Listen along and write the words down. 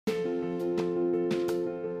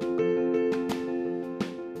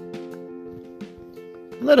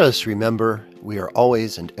Let us remember we are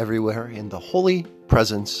always and everywhere in the holy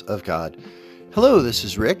presence of God. Hello, this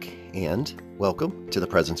is Rick, and welcome to the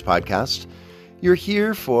Presence Podcast. You're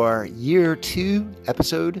here for year 2,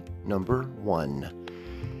 episode number 1.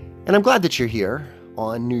 And I'm glad that you're here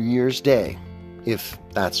on New Year's Day, if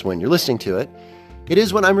that's when you're listening to it. It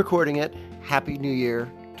is when I'm recording it. Happy New Year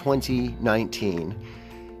 2019.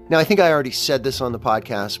 Now, I think I already said this on the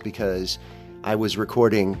podcast because I was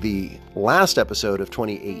recording the last episode of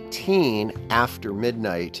 2018 after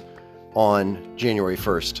midnight on January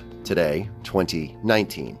 1st today,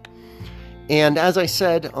 2019. And as I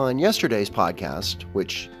said on yesterday's podcast,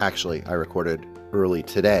 which actually I recorded early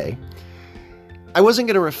today, I wasn't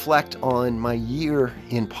going to reflect on my year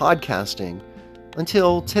in podcasting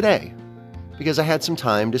until today, because I had some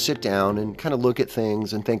time to sit down and kind of look at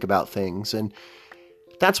things and think about things. And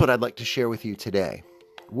that's what I'd like to share with you today.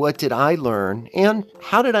 What did I learn, and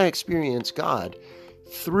how did I experience God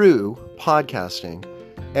through podcasting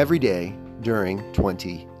every day during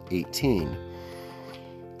 2018?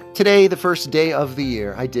 Today, the first day of the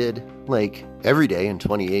year, I did, like every day in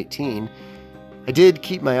 2018, I did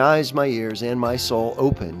keep my eyes, my ears, and my soul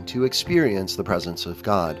open to experience the presence of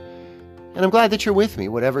God. And I'm glad that you're with me,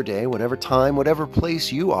 whatever day, whatever time, whatever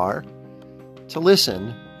place you are, to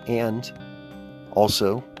listen and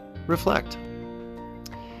also reflect.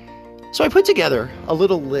 So I put together a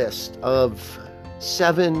little list of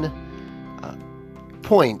 7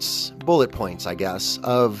 bullet points, I guess,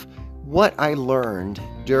 of what I learned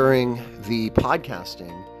during the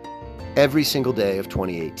podcasting every single day of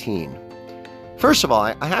 2018. First of all,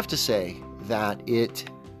 I have to say that it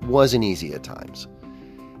wasn't easy at times.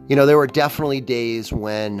 You know, there were definitely days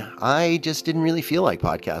when I just didn't really feel like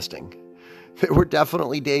podcasting. There were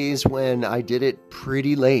definitely days when I did it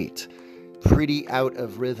pretty late, pretty out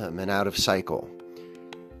of rhythm and out of cycle.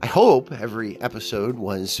 I hope every episode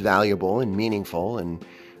was valuable and meaningful, and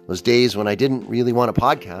those days when I didn't really want to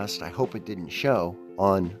podcast, I hope it didn't show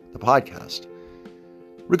on the podcast.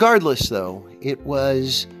 Regardless, though, it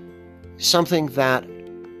was something that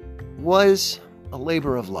was a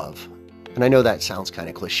labor of love. And I know that sounds kind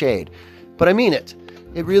of cliched, but I mean it.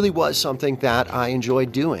 It really was something that I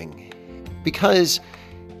enjoyed doing because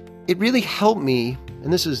it really helped me,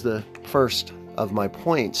 and this is the first of my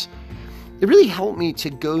points, it really helped me to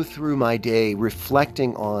go through my day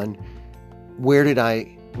reflecting on where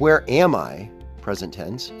am I, present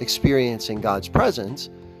tense, experiencing God's presence,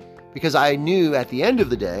 because I knew at the end of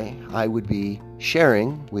the day I would be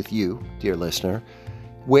sharing with you, dear listener,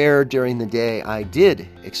 where during the day I did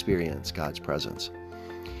experience God's presence.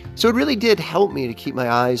 So it really did help me to keep my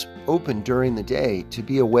eyes open during the day, to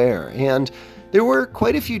be aware. And there were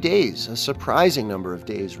quite a few days, a surprising number of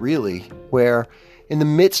days really, where in the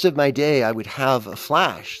midst of my day I would have a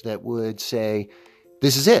flash that would say,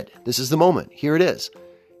 this is it, this is the moment, here it is.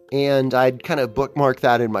 And I'd kind of bookmark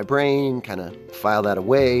that in my brain, kind of file that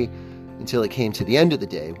away until it came to the end of the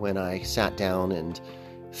day when I sat down and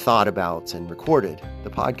thought about and recorded the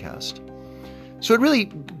podcast. So it really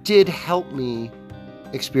did help me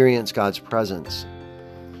experience God's presence.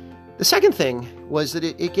 The second thing was that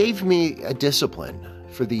it gave me a discipline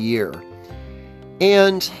for the year.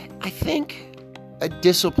 And I think a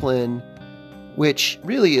discipline which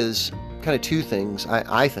really is kind of 2 things,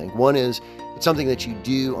 I think. One is it's something that you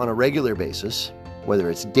do on a regular basis, whether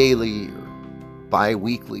it's daily or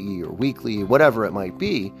bi-weekly or weekly, whatever it might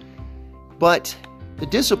be. But the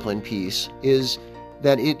discipline piece is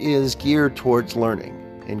that it is geared towards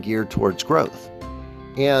learning and geared towards growth.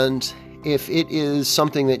 And if it is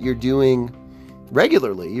something that you're doing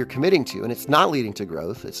regularly, you're committing to, and it's not leading to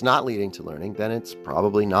growth, it's not leading to learning, then it's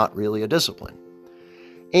probably not really a discipline.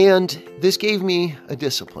 And this gave me a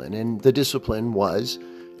discipline, and the discipline was,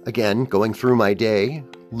 again, going through my day,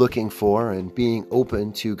 looking for and being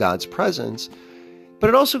open to God's presence, but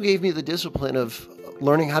it also gave me the discipline of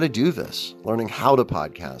learning how to do this, learning how to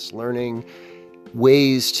podcast, learning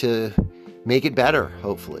ways to make it better,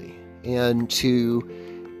 hopefully, and to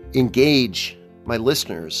engage my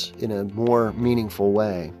listeners in a more meaningful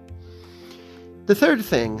way. The third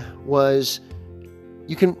thing was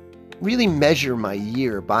you can really measure my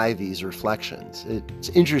year by these reflections. It's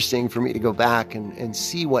interesting for me to go back and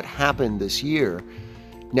see what happened this year.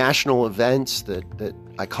 National events that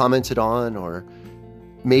I commented on, or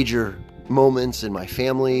major moments in my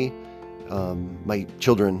family, my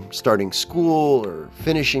children starting school or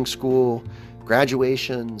finishing school,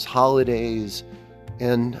 graduations, holidays,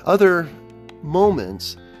 and other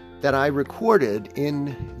moments that I recorded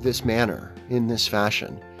in this manner, in this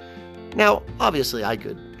fashion. Now, obviously, I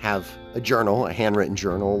could have a journal, a handwritten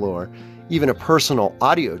journal, or even a personal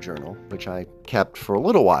audio journal, which I kept for a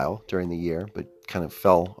little while during the year, but kind of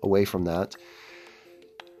fell away from that.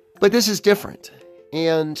 But this is different.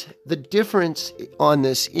 And the difference on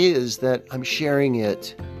this is that I'm sharing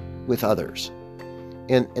it with others.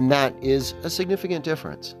 And that is a significant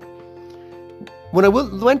difference. When I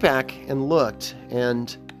went back and looked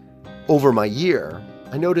and over my year,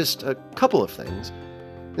 I noticed a couple of things.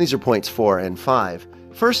 These are points 4 and 5.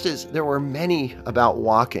 First is there were many about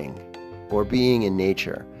walking or being in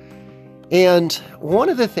nature. And one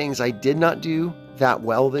of the things I did not do that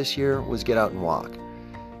well this year was get out and walk.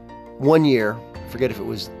 One year, I forget if it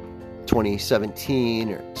was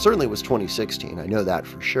 2017 or certainly it was 2016. I know that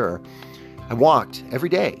for sure. I walked every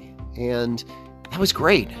day and that was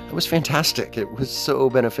great. It was fantastic. It was so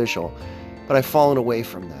beneficial. But I've fallen away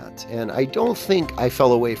from that. And I don't think I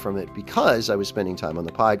fell away from it because I was spending time on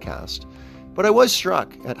the podcast. But I was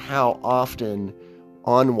struck at how often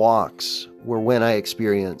on walks were when I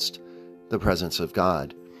experienced the presence of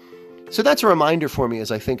God. So that's a reminder for me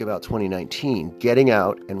as I think about 2019. Getting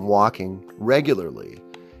out and walking regularly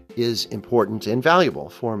is important and valuable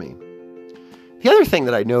for me. The other thing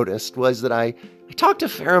that I noticed was that I talked a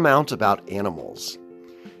fair amount about animals.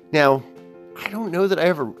 Now, I don't know that I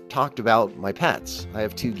ever talked about my pets. I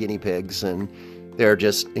have 2 guinea pigs and they're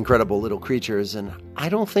just incredible little creatures, and I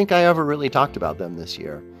don't think I ever really talked about them this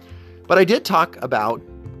year. But I did talk about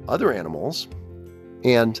other animals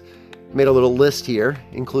and made a little list here,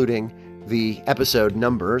 including the episode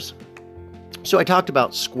numbers. So I talked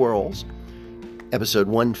about squirrels, episode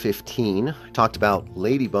 115. I talked about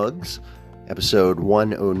ladybugs, episode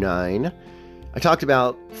 109. I talked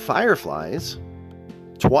about fireflies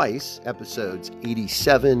twice, episodes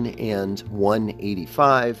 87 and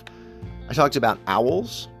 185. I talked about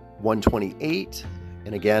owls, 128,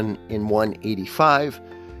 and again in 185.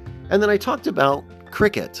 And then I talked about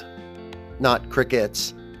cricket, not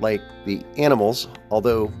crickets like the animals,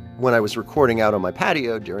 although when I was recording out on my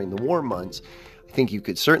patio during the warm months, I think you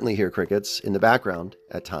could certainly hear crickets in the background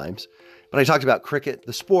at times. But I talked about cricket,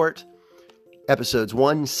 the sport, episodes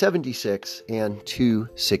 176 and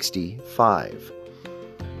 265.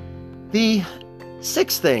 The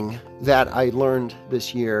sixth thing that I learned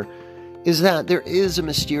this year is that there is a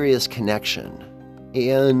mysterious connection.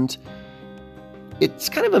 And it's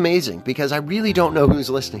kind of amazing because I really don't know who's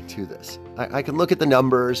listening to this. I can look at the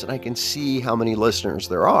numbers and I can see how many listeners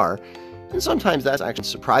there are. And sometimes that's actually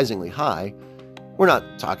surprisingly high. We're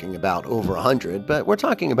not talking about over 100, but we're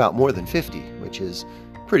talking about more than 50, which is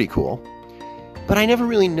pretty cool. But I never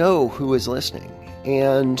really know who is listening.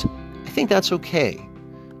 And I think that's okay.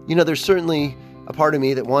 You know, there's certainly a part of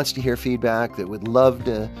me that wants to hear feedback, that would love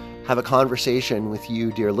to have a conversation with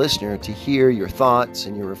you, dear listener, to hear your thoughts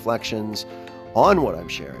and your reflections on what I'm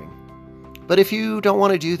sharing. But if you don't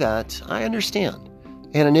want to do that, I understand.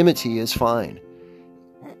 Anonymity is fine.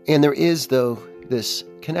 And there is, though, this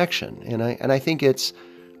connection. And I think it's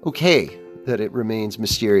okay that it remains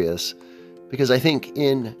mysterious, because I think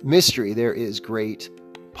in mystery there is great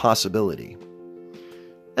possibility.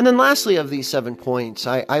 And then lastly of these 7 points,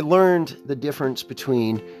 I learned the difference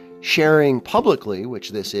between sharing publicly,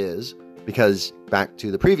 which this is, because back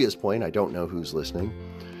to the previous point, I don't know who's listening,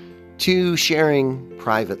 to sharing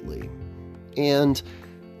privately. And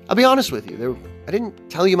I'll be honest with you, I didn't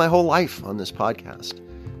tell you my whole life on this podcast.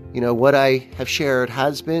 You know, what I have shared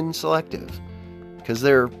has been selective, because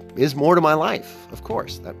there is more to my life, of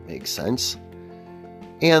course, that makes sense.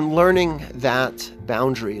 And learning that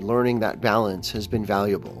boundary, learning that balance has been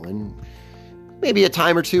valuable. And maybe a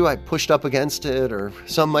time or two I pushed up against it, or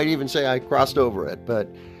some might even say I crossed over it. But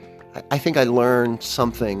I think I learned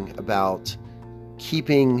something about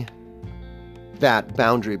keeping that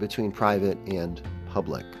boundary between private and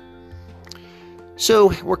public.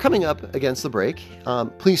 So we're coming up against the break.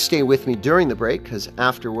 Please stay with me during the break, because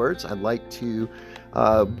afterwards I'd like to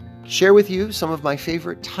share with you some of my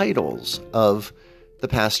favorite titles of the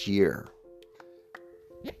past year.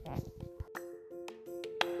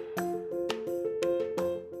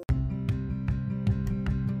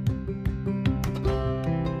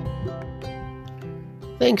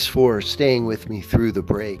 Thanks for staying with me through the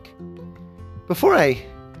break. Before I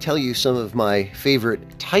tell you some of my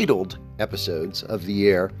favorite titled episodes of the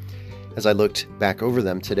year, as I looked back over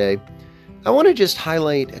them today, I want to just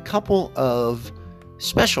highlight a couple of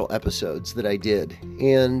special episodes that I did.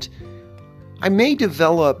 And I may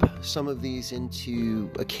develop some of these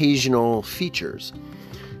into occasional features.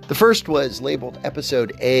 The first was labeled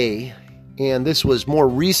Episode A, and this was more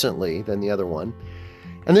recently than the other one.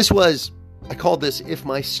 And this was, I called this If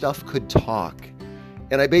My Stuff Could Talk.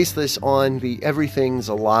 And I based this on the Everything's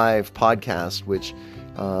Alive podcast, which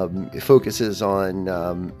It focuses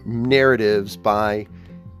on narratives by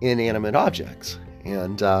inanimate objects.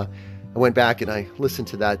 And I went back and I listened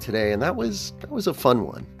to that today, and that was a fun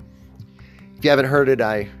one. If you haven't heard it,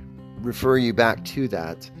 I refer you back to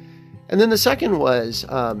that. And then the second was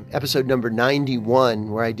episode number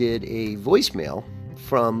 91, where I did a voicemail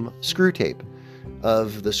from Screwtape,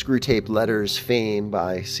 of the Screwtape Letters fame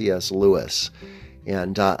by C.S. Lewis.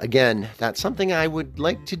 And again, that's something I would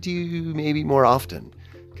like to do maybe more often,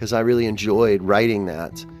 because I really enjoyed writing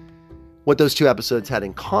that. What those two episodes had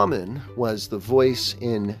in common was the voice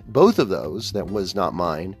in both of those, that was not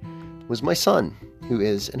mine, was my son, who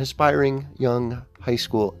is an aspiring young high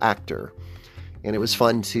school actor. And it was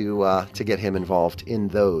fun to get him involved in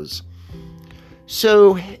those.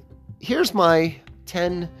 So here's my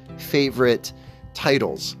 10 favorite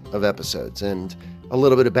titles of episodes and a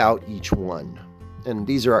little bit about each one. And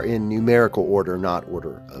these are in numerical order, not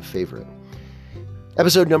order of favorite.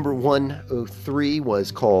 Episode number 103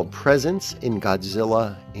 was called Presence in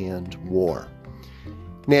Godzilla and War.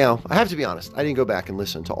 Now, I have to be honest, I didn't go back and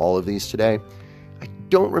listen to all of these today. I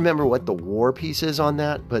don't remember what the war piece is on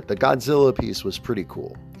that, but the Godzilla piece was pretty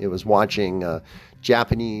cool. It was watching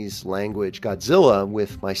Japanese language Godzilla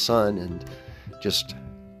with my son and just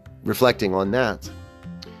reflecting on that.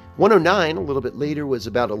 109, a little bit later, was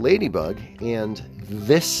about a ladybug and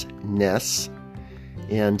thisness.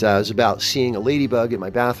 And it was about seeing a ladybug in my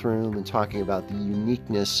bathroom and talking about the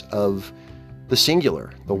uniqueness of the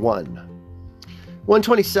singular, the one.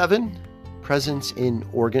 127, presence in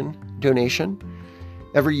organ donation.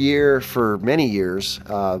 Every year for many years,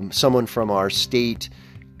 someone from our state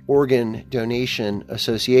organ donation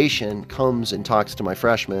association comes and talks to my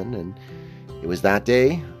freshmen, and it was that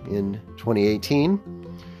day in 2018.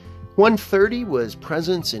 130 was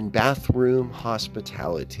presence in bathroom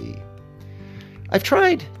hospitality. I've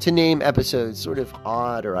tried to name episodes sort of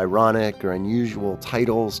odd or ironic or unusual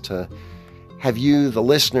titles to have you, the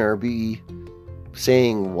listener, be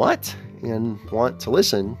saying what and want to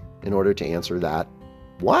listen in order to answer that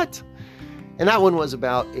what. And that one was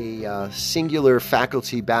about a singular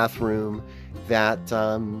faculty bathroom that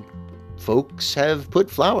folks have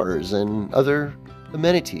put flowers and other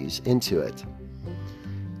amenities into it.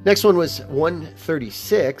 Next one was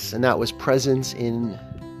 136, and that was presence in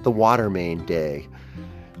the water main day.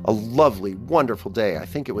 A lovely, wonderful day. I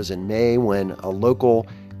think it was in May when a local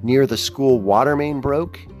near the school water main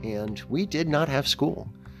broke, and we did not have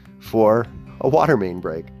school for a water main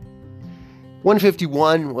break.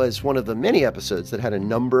 151 was one of the many episodes that had a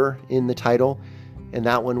number in the title, and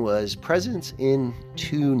that one was presence in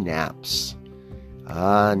 2 naps.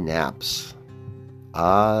 Naps.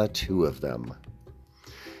 Two of them.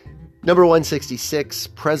 Number 166,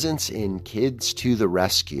 presence in Kids to the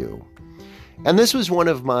Rescue. And this was one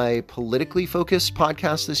of my politically focused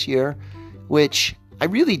podcasts this year, which I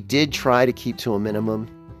really did try to keep to a minimum.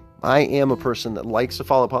 I am a person that likes to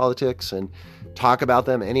follow politics and talk about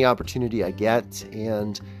them any opportunity I get,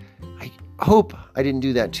 and I hope I didn't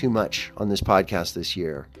do that too much on this podcast this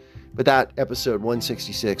year. But that episode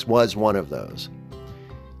 166 was one of those.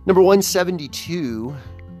 Number 172,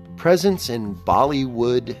 presence in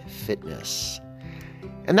Bollywood fitness.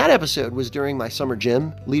 And that episode was during my summer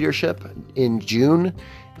gym leadership in June.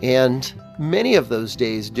 And many of those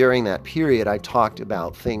days during that period, I talked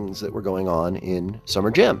about things that were going on in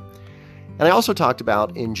summer gym. And I also talked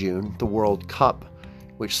about in June, the World Cup,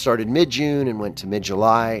 which started mid-June and went to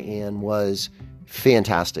mid-July and was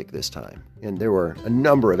fantastic this time. And there were a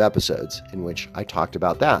number of episodes in which I talked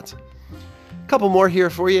about that. A couple more here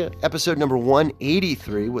for you. Episode number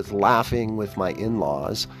 183 was laughing with my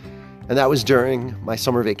in-laws. And that was during my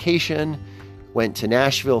summer vacation. Went to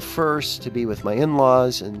Nashville first to be with my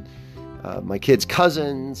in-laws and my kids'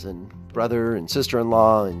 cousins and brother and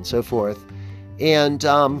sister-in-law and so forth. And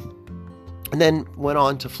then went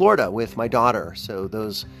on to Florida with my daughter. So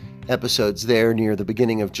those episodes there near the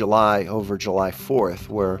beginning of July over July 4th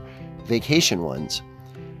were vacation ones.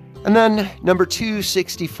 And then number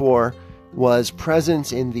 264 was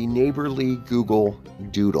presence in the neighborly Google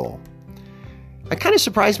Doodle. I kind of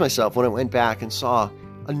surprised myself when I went back and saw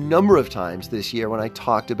a number of times this year when I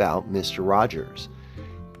talked about Mr. Rogers.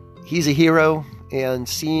 He's a hero, and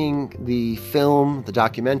seeing the film, the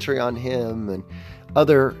documentary on him, and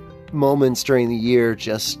other moments during the year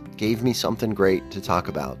just gave me something great to talk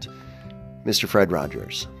about. Mr. Fred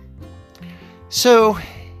Rogers. So,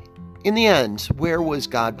 in the end, where was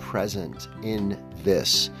God present in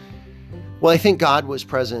this? Well, I think God was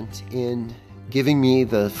present in giving me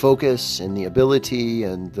the focus and the ability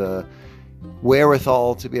and the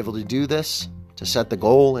wherewithal to be able to do this, to set the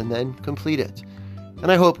goal and then complete it.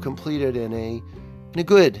 And I hope complete it in a in a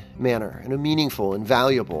good manner, in a meaningful and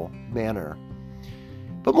valuable manner.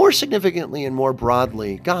 But more significantly and more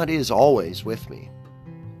broadly, God is always with me.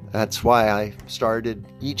 That's why I started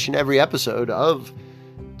each and every episode of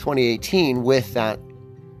 2018 with that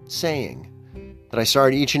saying that I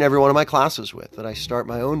start each and every one of my classes with, that I start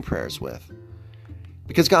my own prayers with.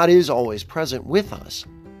 Because God is always present with us.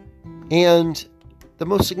 And the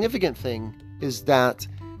most significant thing is that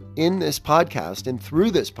in this podcast and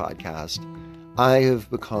through this podcast, I have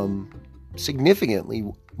become significantly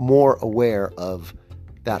more aware of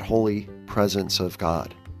that holy presence of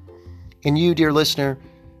God. And you, dear listener,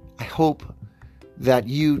 I hope that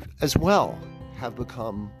you as well have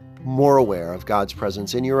become more aware of God's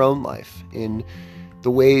presence in your own life, in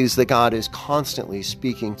the ways that God is constantly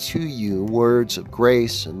speaking to you words of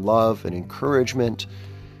grace and love and encouragement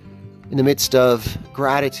in the midst of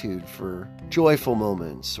gratitude for joyful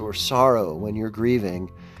moments or sorrow when you're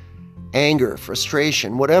grieving, anger,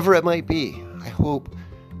 frustration, whatever it might be. I hope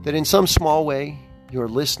that in some small way, your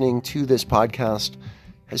listening to this podcast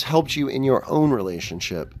has helped you in your own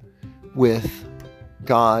relationship with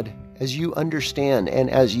God as you understand and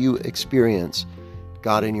as you experience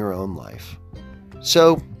God in your own life.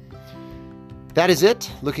 So that is it.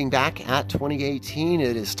 Looking back at 2018,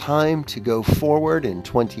 it is time to go forward in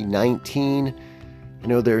 2019. I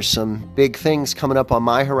know there's some big things coming up on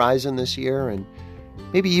my horizon this year, and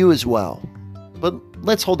maybe you as well. But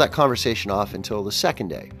let's hold that conversation off until the second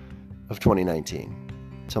day of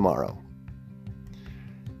 2019, tomorrow.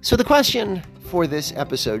 So the question for this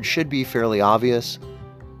episode should be fairly obvious,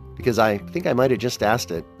 because I think I might have just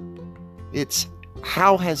asked it. It's,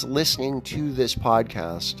 how has listening to this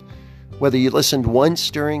podcast, whether you listened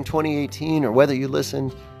once during 2018 or whether you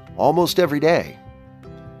listened almost every day,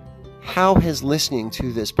 how has listening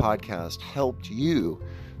to this podcast helped you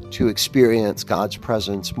to experience God's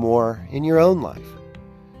presence more in your own life?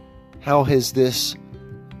 How has this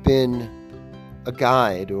been a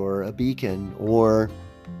guide or a beacon or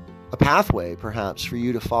a pathway, perhaps, for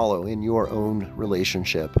you to follow in your own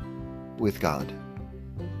relationship with God?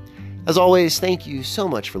 As always, thank you so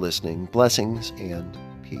much for listening. Blessings and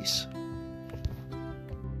peace.